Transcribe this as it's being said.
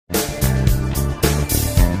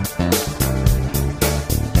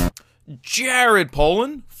Jared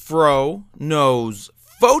Poland, Fro Knows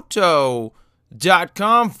Photo.com,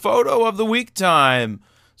 photo of the week time.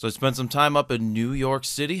 So I spent some time up in New York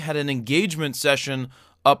City, had an engagement session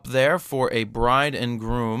up there for a bride and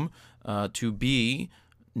groom to be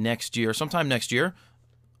next year, sometime next year.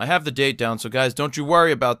 I have the date down, so guys, don't you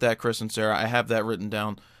worry about that, Chris and Sarah. I have that written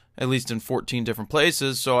down, at least in 14 different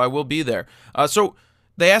places, so I will be there. So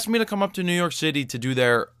they asked me to come up to New York City to do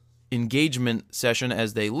their engagement session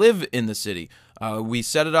as they live in the city. We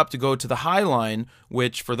set it up to go to the High Line,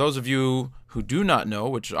 which for those of you who do not know,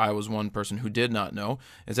 which I was one person who did not know,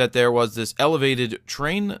 is that there was this elevated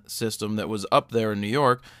train system that was up there in New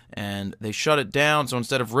York, and they shut it down. So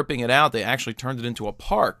instead of ripping it out, they actually turned it into a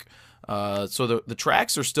park. So the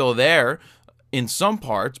tracks are still there in some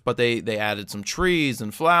parts, but they added some trees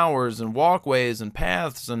and flowers and walkways and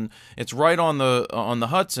paths, and it's right on the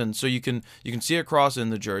Hudson, so you can see across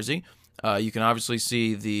in the Jersey. You can obviously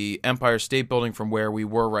see the Empire State Building from where we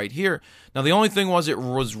were right here. Now, the only thing was it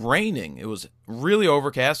was raining. It was really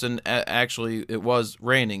overcast, and actually it was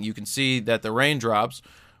raining. You can see that the raindrops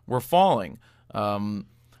were falling.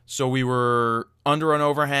 So we were under an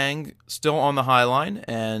overhang, still on the High Line,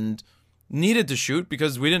 and needed to shoot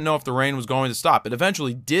because we didn't know if the rain was going to stop. It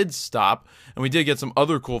eventually did stop, and we did get some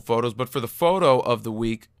other cool photos. But for the photo of the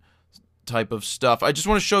week type of stuff, I just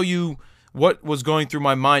want to show you what was going through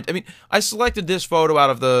my mind. I mean, I selected this photo out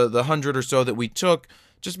of the 100 or so that we took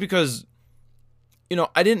just because, you know,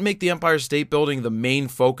 I didn't make the Empire State Building the main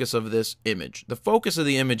focus of this image. The focus of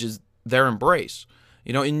the image is their embrace.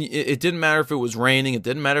 You know, and it didn't matter if it was raining. It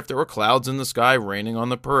didn't matter if there were clouds in the sky raining on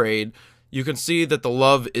the parade. You can see that the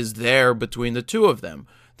love is there between the two of them.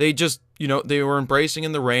 They just, you know, they were embracing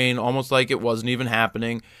in the rain, almost like it wasn't even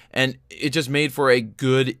happening, and it just made for a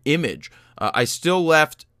good image. I still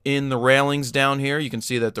left in the railings down here. You can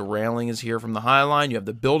see that the railing is here from the High Line. You have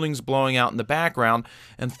the buildings blowing out in the background,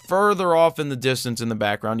 and further off in the distance in the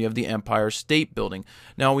background, you have the Empire State Building.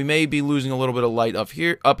 Now, we may be losing a little bit of light up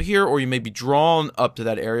here, or you may be drawn up to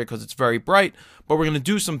that area because it's very bright, but we're going to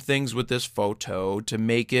do some things with this photo to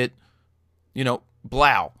make it, you know,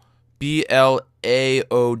 blow. B-L-A-O-W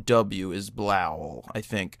is blow, I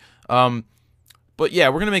think. But yeah,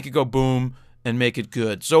 we're going to make it go boom and make it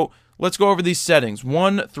good. So let's go over these settings.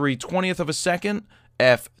 1/320th of a second,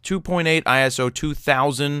 f2.8, ISO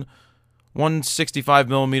 2000, 165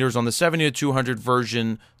 millimeters on the 70-200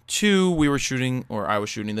 version 2. We were shooting, or I was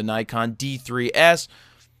shooting the Nikon D3S.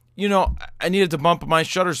 You know, I needed to bump my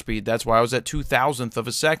shutter speed. That's why I was at 2,000th of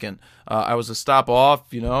a second. I was a stop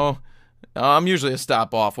off, you know. I'm usually a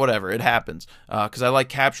stop off, whatever, it happens. Because I like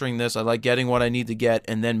capturing this, I like getting what I need to get,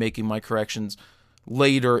 and then making my corrections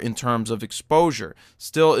later in terms of exposure.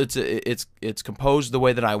 Still, it's composed the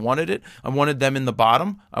way that I wanted it. I wanted them in the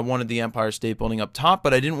bottom. I wanted the Empire State Building up top,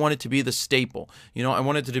 but I didn't want it to be the staple. You know, I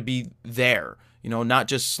wanted it to be there. You know, not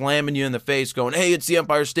just slamming you in the face going, hey, it's the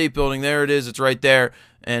Empire State Building, there it is, it's right there,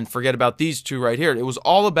 and forget about these two right here. It was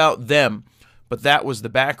all about them, but that was the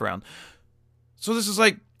background. So this is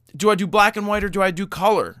like, do I do black and white or do I do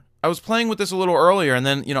color? I was playing with this a little earlier, and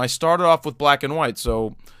then, you know, I started off with black and white,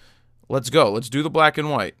 so let's go. Let's do the black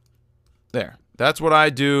and white. There. That's what I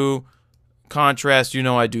do. Contrast, you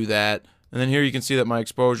know I do that. And then here you can see that my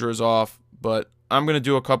exposure is off, but I'm going to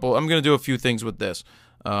do a few things with this.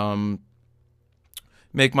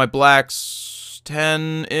 Make my blacks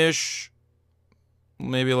 10-ish,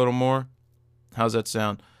 maybe a little more. How's that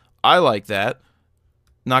sound? I like that.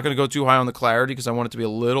 Not going to go too high on the clarity because I want it to be a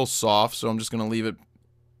little soft, so I'm just going to leave it.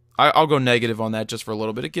 I'll go negative on that just for a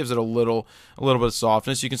little bit. It gives it a little bit of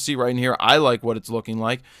softness. You can see right in here, I like what it's looking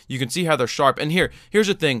like. You can see how they're sharp. And here's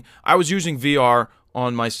the thing. I was using VR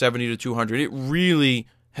on my 70-200. It really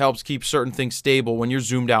helps keep certain things stable when you're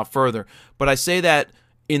zoomed out further. But I say that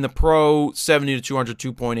in the Pro 70-200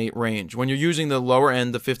 2.8 range. When you're using the lower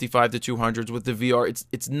end, the 55-200s with the VR,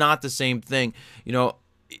 it's not the same thing. You know,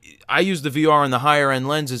 I use the VR and the higher end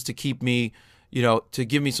lenses to keep me, you know, to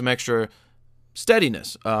give me some extra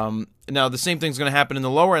steadiness. Now the same thing's going to happen in the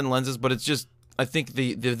lower end lenses, but it's just, I think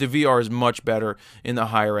the VR is much better in the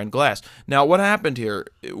higher end glass. Now what happened here,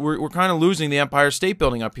 we're kind of losing the Empire State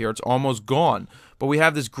Building up here. It's almost gone, but we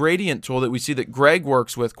have this gradient tool that we see that Greg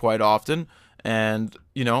works with quite often, and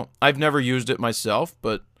you know, I've never used it myself,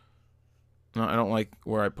 but no, I don't like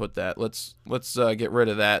where I put that. Let's get rid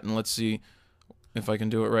of that, and let's see if I can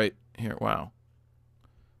do it right here. Wow.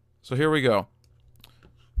 So here we go.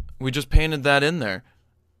 We just painted that in there.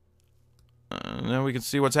 Now we can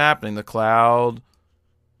see what's happening. The cloud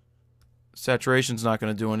saturation's not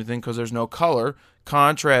going to do anything because there's no color.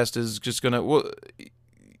 Contrast is just going to, well,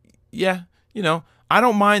 yeah, you know, I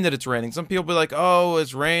don't mind that it's raining. Some people be like, oh,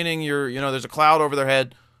 it's raining. There's a cloud over their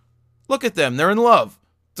head. Look at them. They're in love.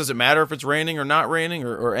 Does it matter if it's raining or not raining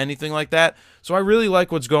or anything like that? So I really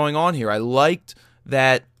like what's going on here. I liked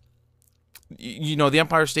that, the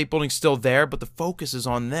Empire State Building's still there, but the focus is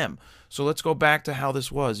on them. So let's go back to how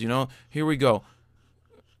this was, Here we go.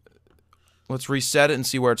 Let's reset it and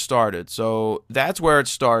see where it started. So that's where it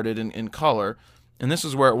started in color, and this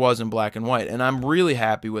is where it was in black and white. And I'm really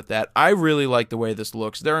happy with that. I really like the way this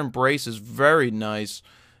looks. Their embrace is very nice.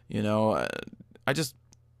 I'm going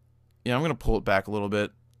to pull it back a little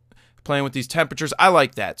bit. Playing with these temperatures, I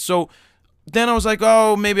like that. So then I was like,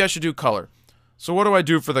 oh, maybe I should do color. So what do I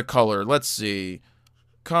do for the color? Let's see.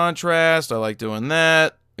 Contrast, I like doing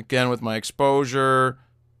that. Again, with my exposure,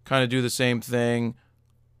 kind of do the same thing.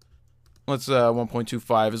 Let's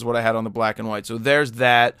 1.25 is what I had on the black and white. So there's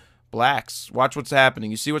that. Blacks, watch what's happening.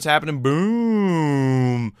 You see what's happening?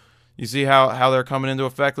 Boom. You see how they're coming into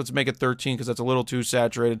effect? Let's make it 13 because that's a little too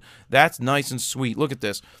saturated. That's nice and sweet. Look at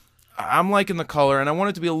this. I'm liking the color, and I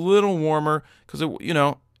want it to be a little warmer because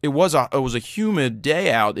it was a humid day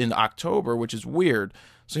out in October, which is weird.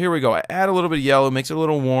 So here we go. I add a little bit of yellow, makes it a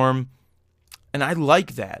little warm, and I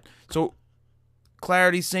like that. So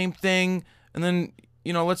clarity, same thing, and then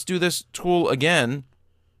let's do this tool again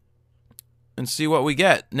and see what we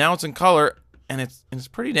get. Now it's in color, and it's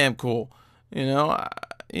pretty damn cool. I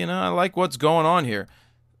like what's going on here.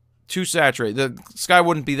 Too saturated. The sky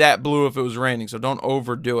wouldn't be that blue if it was raining, so don't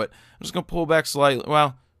overdo it. I'm just going to pull back slightly.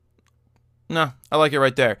 Well, no, I like it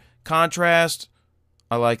right there. Contrast,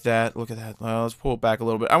 I like that. Look at that. Well, let's pull it back a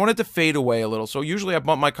little bit. I want it to fade away a little. So usually I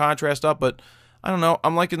bump my contrast up, but I don't know.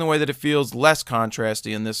 I'm liking the way that it feels less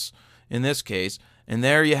contrasty in this case. And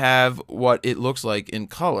there you have what it looks like in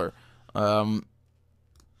color. I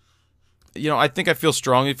think I feel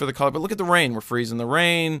strongly for the color, but look at the rain. We're freezing the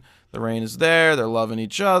rain. The rain is there. They're loving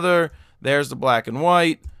each other. There's the black and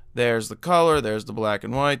white. There's the color. There's the black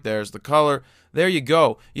and white. There's the color. There you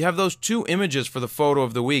go. You have those two images for the photo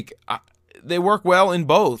of the week. They work well in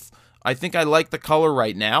both. I think I like the color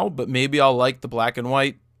right now, but maybe I'll like the black and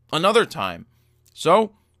white another time.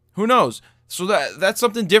 So, who knows? So that's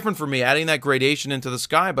something different for me, adding that gradation into the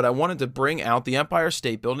sky, but I wanted to bring out the Empire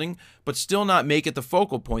State Building, but still not make it the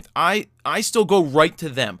focal point. I still go right to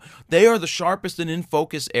them. They are the sharpest and in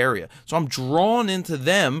focus area. So I'm drawn into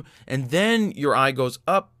them, and then your eye goes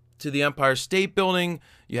up to the Empire State Building.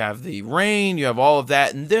 You have the rain, you have all of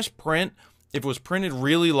that, and this print, if it was printed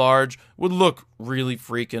really large, would look really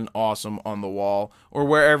freaking awesome on the wall or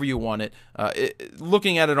wherever you want it.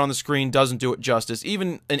 Looking at it on the screen doesn't do it justice.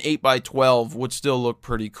 Even an 8x12 would still look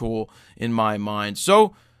pretty cool in my mind.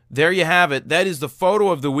 So there you have it. That is the photo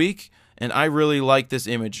of the week, and I really like this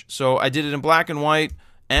image. So I did it in black and white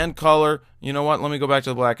and color. You know what? Let me go back to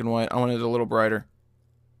the black and white. I want it a little brighter.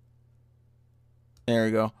 There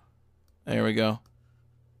we go. There we go.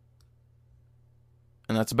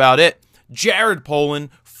 And that's about it. Jared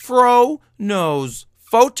Polin,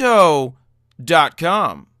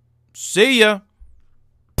 FroKnowsPhoto.com. See ya.